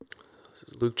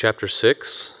Luke chapter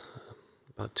 6,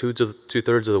 about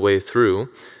two-thirds of the way through,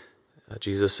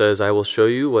 Jesus says, "I will show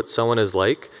you what someone is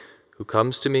like who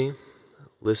comes to me,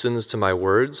 listens to my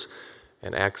words,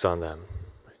 and acts on them."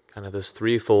 Kind of this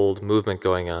threefold movement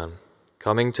going on.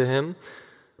 Coming to him,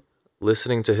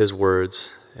 listening to his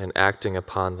words, and acting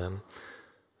upon them.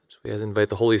 So we invite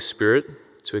the Holy Spirit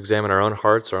to examine our own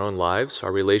hearts, our own lives,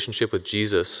 our relationship with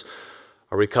Jesus.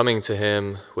 Are we coming to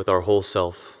him with our whole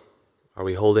self? Are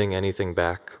we holding anything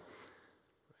back?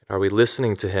 Are we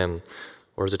listening to him,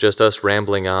 or is it just us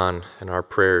rambling on and our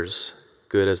prayers,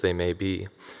 good as they may be?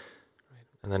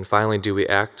 And then finally, do we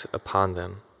act upon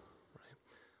them?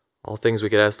 All things we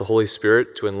could ask the Holy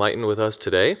Spirit to enlighten with us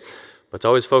today, but to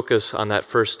always focus on that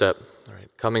first step, right?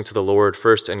 Coming to the Lord,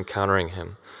 first encountering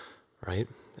him, right?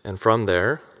 And from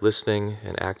there, listening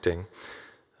and acting.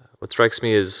 What strikes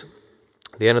me is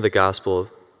the end of the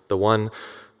gospel, the one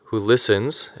who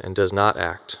listens and does not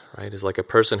act, right, is like a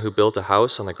person who built a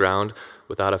house on the ground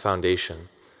without a foundation.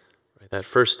 Right? That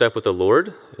first step with the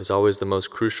Lord is always the most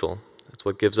crucial. That's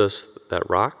what gives us that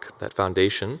rock, that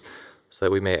foundation, so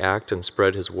that we may act and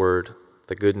spread his word,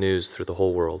 the good news, through the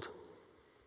whole world.